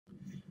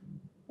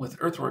With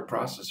Earthwork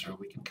Processor,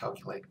 we can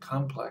calculate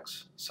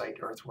complex site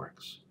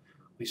earthworks.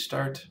 We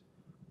start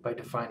by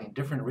defining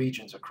different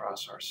regions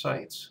across our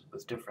sites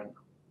with different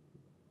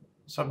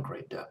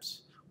subgrade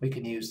depths. We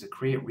can use the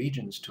Create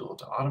Regions tool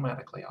to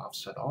automatically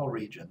offset all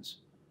regions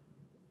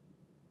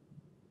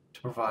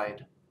to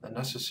provide the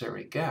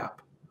necessary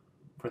gap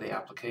for the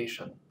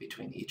application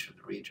between each of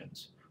the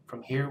regions.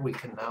 From here, we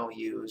can now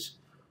use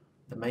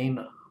the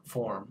main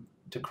form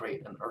to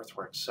create an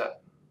Earthwork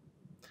Set.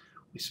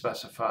 We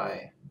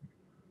specify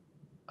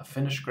a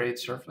finished grade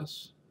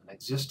surface, an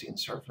existing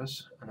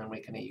surface, and then we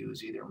can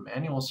use either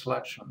manual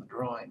selection on the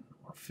drawing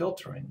or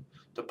filtering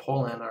to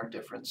pull in our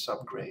different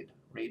subgrade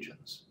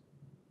regions.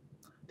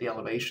 The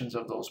elevations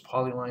of those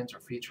polylines or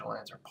feature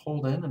lines are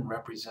pulled in and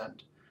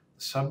represent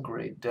the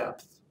subgrade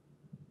depth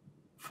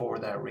for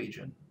that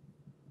region.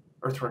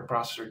 Earthwork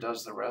Processor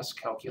does the rest,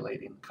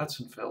 calculating cuts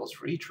and fills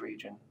for each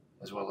region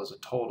as well as a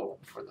total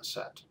for the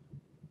set.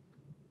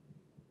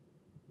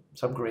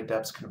 Subgrade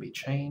depths can be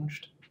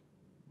changed.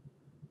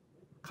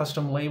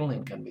 Custom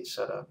labeling can be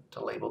set up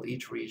to label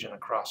each region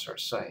across our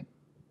site.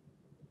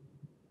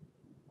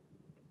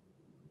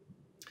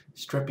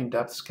 Stripping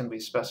depths can be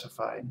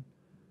specified,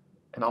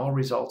 and all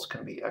results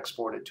can be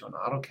exported to an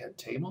AutoCAD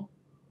table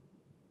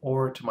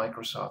or to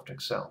Microsoft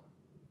Excel.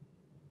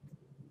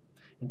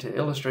 And to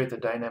illustrate the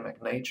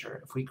dynamic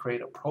nature, if we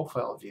create a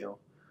profile view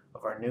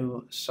of our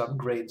new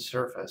subgrade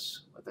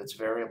surface with its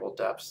variable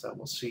depths that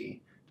we'll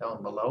see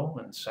down below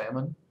in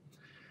salmon,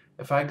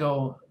 if I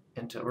go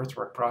into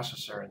Earthwork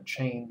Processor and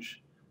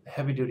change the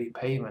heavy-duty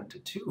pavement to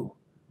 2,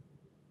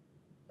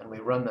 and we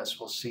run this,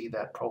 we'll see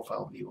that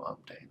profile view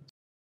update.